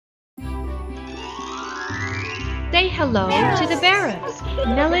Say hello to the Bearubs,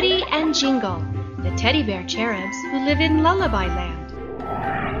 Melody and Jingle, the teddy bear cherubs who live in Lullaby Land.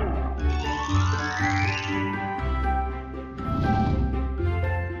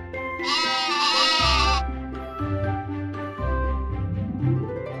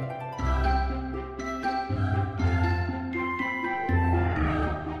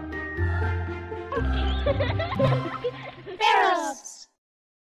 Bearubs!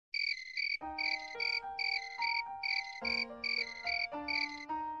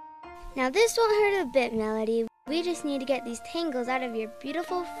 Now this won't hurt a bit, Melody. We just need to get these tangles out of your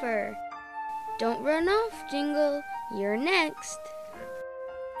beautiful fur. Don't run off, Jingle. You're next.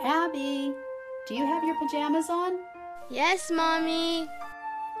 Abby, do you have your pajamas on? Yes, Mommy.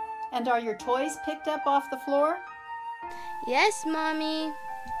 And are your toys picked up off the floor? Yes, Mommy.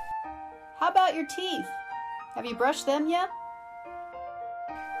 How about your teeth? Have you brushed them yet?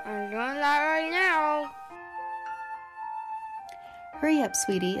 I'm doing that right now. Hurry up,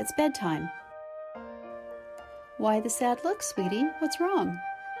 sweetie. It's bedtime. Why the sad look, sweetie? What's wrong?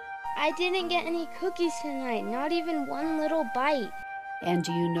 I didn't get any cookies tonight, not even one little bite. And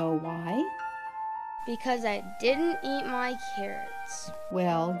do you know why? Because I didn't eat my carrots.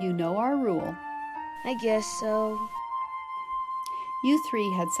 Well, you know our rule. I guess so. You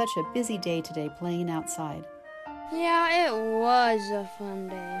three had such a busy day today playing outside. Yeah, it was a fun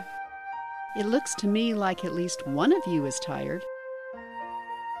day. It looks to me like at least one of you is tired.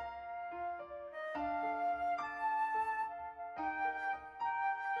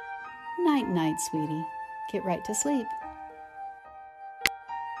 Night-night, sweetie. Get right to sleep.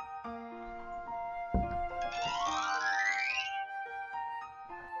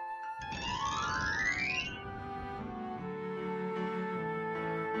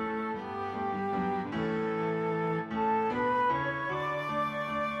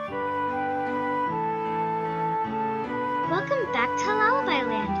 Welcome back to Lullaby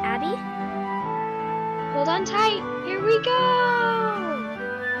Land, Abby. Hold on tight. Here we go!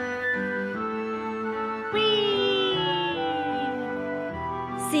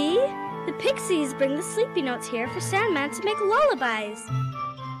 See? The Pixies bring the Sleepy Notes here for Sandman to make lullabies.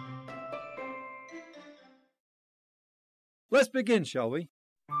 Let's begin, shall we?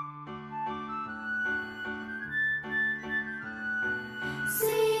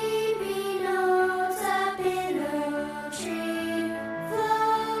 Sleepy notes up in a tree,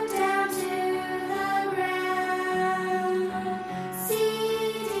 float down to the ground. C,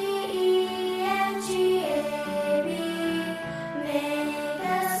 D, E, F, G, A, B, make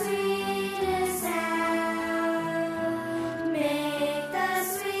the sweetest sound. Make the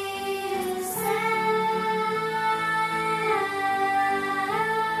sweetest sounds.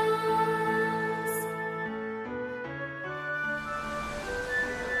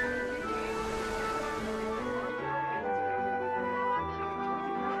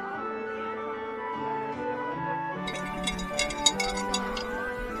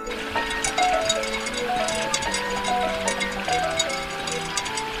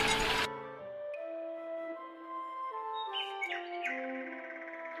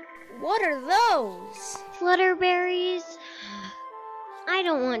 What are those? Flutterberries. I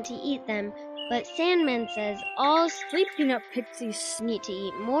don't want to eat them, but Sandman says all Sleepy Note Pixies need to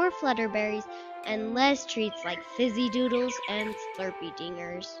eat more Flutterberries and less treats like Fizzy Doodles and Slurpy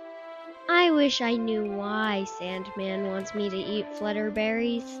Dingers. I wish I knew why Sandman wants me to eat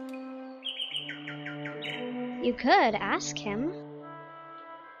Flutterberries. You could ask him.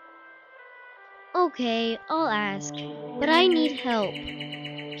 Okay, I'll ask, but I need help.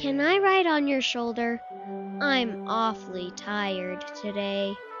 Can I ride on your shoulder? I'm awfully tired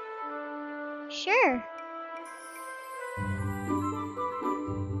today. Sure.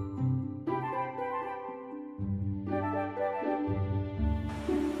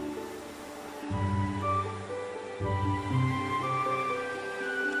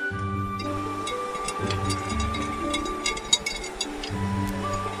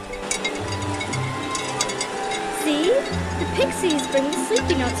 See? The Pixies bring the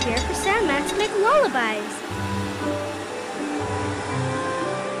Sleepy Notes here for Sandman to make lullabies.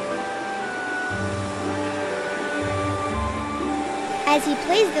 As he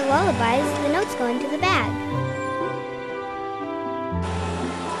plays the lullabies, the notes go into the bag.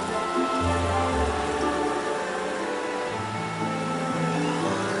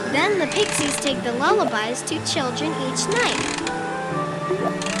 Then the Pixies take the lullabies to children each night.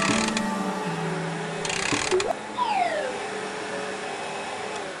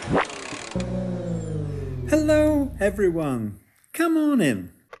 Hello, everyone. Come on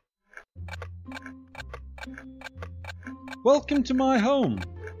in. Welcome to my home.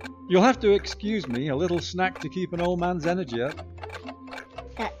 You'll have to excuse me, a little snack to keep an old man's energy up.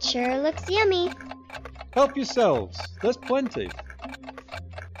 That sure looks yummy. Help yourselves, there's plenty.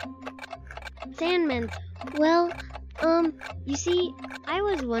 Sandman, well, you see, I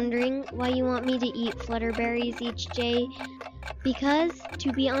was wondering why you want me to eat Flutterberries each day, because,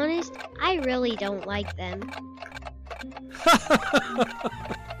 to be honest, I really don't like them.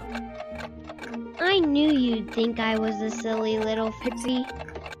 I knew you'd think I was a silly little pixie.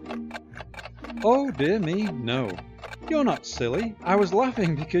 Oh dear me, no. You're not silly. I was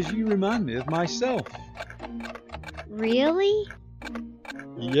laughing because you remind me of myself. Really?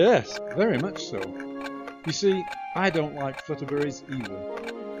 Yes, very much so. You see, I don't like Flutterberries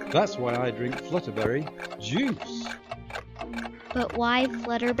either. That's why I drink Flutterberry juice. But why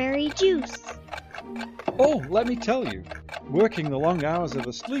Flutterberry juice? Oh, let me tell you. Working the long hours of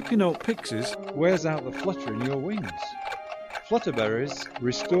a Sleepy Note Pixies wears out the flutter in your wings. Flutterberries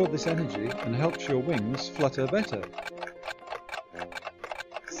restore this energy and helps your wings flutter better.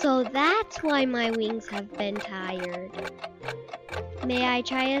 So that's why my wings have been tired. May I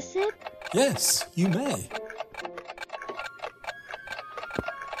try a sip? Yes, you may.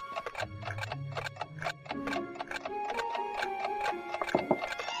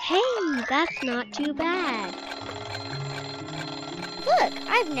 Hey, that's not too bad. Look,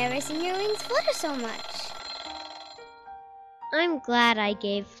 I've never seen your wings flutter so much. I'm glad I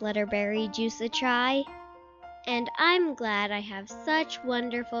gave Flutterberry juice a try. And I'm glad I have such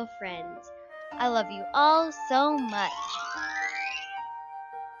wonderful friends. I love you all so much.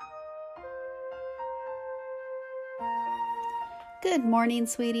 Good morning,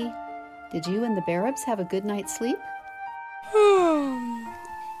 sweetie. Did you and the Bearubs have a good night's sleep?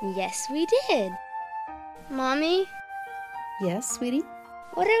 Yes, we did. Mommy, Yes, sweetie?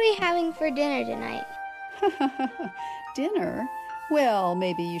 what are we having for dinner tonight? Dinner? Well,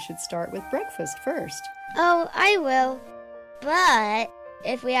 maybe you should start with breakfast first. Oh, I will. But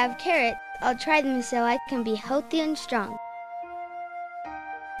if we have carrots, I'll try them so I can be healthy and strong.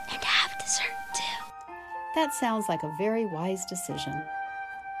 And have dessert too. That sounds like a very wise decision.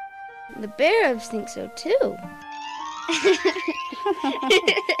 The Bearubs think so too.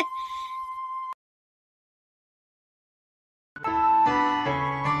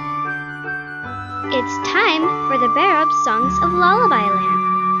 It's time for the Bearubs Songs of Lullaby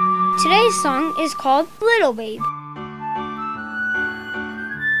Land. Today's song is called Little Babe.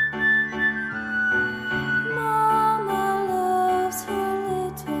 Mama loves her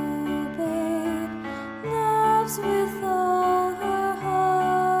little babe, loves with all her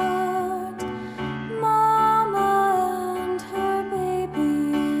heart. Mama and her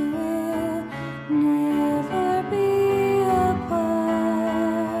baby will never be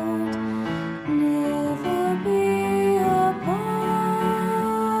apart, never be apart.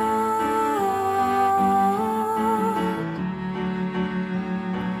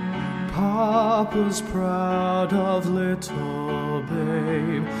 Papa's proud of little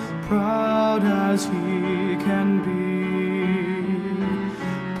babe, proud as he can be.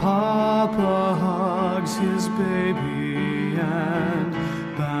 Papa hugs his baby and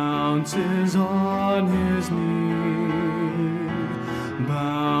bounces on his knee,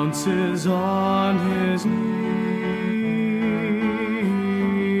 bounces on his knee.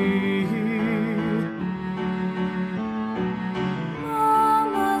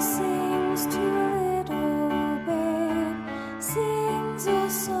 Mama sings to little babe, sings a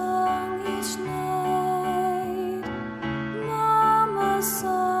song each night. Mama's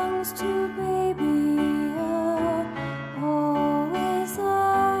songs to baby are always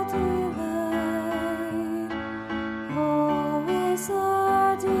a delight, always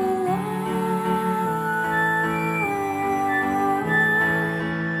a delight.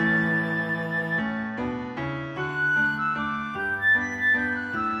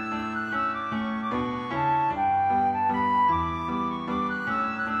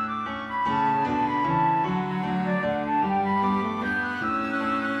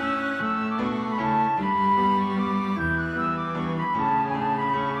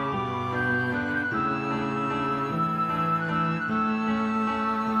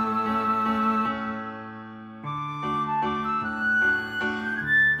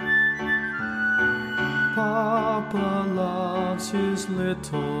 Papa loves his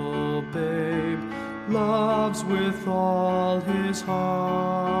little babe, loves with all his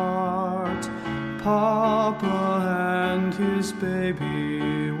heart. Papa and his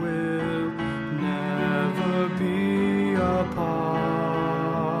baby will never be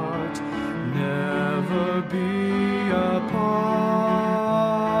apart, never be apart.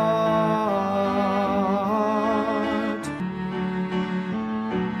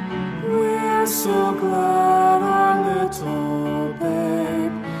 so glad.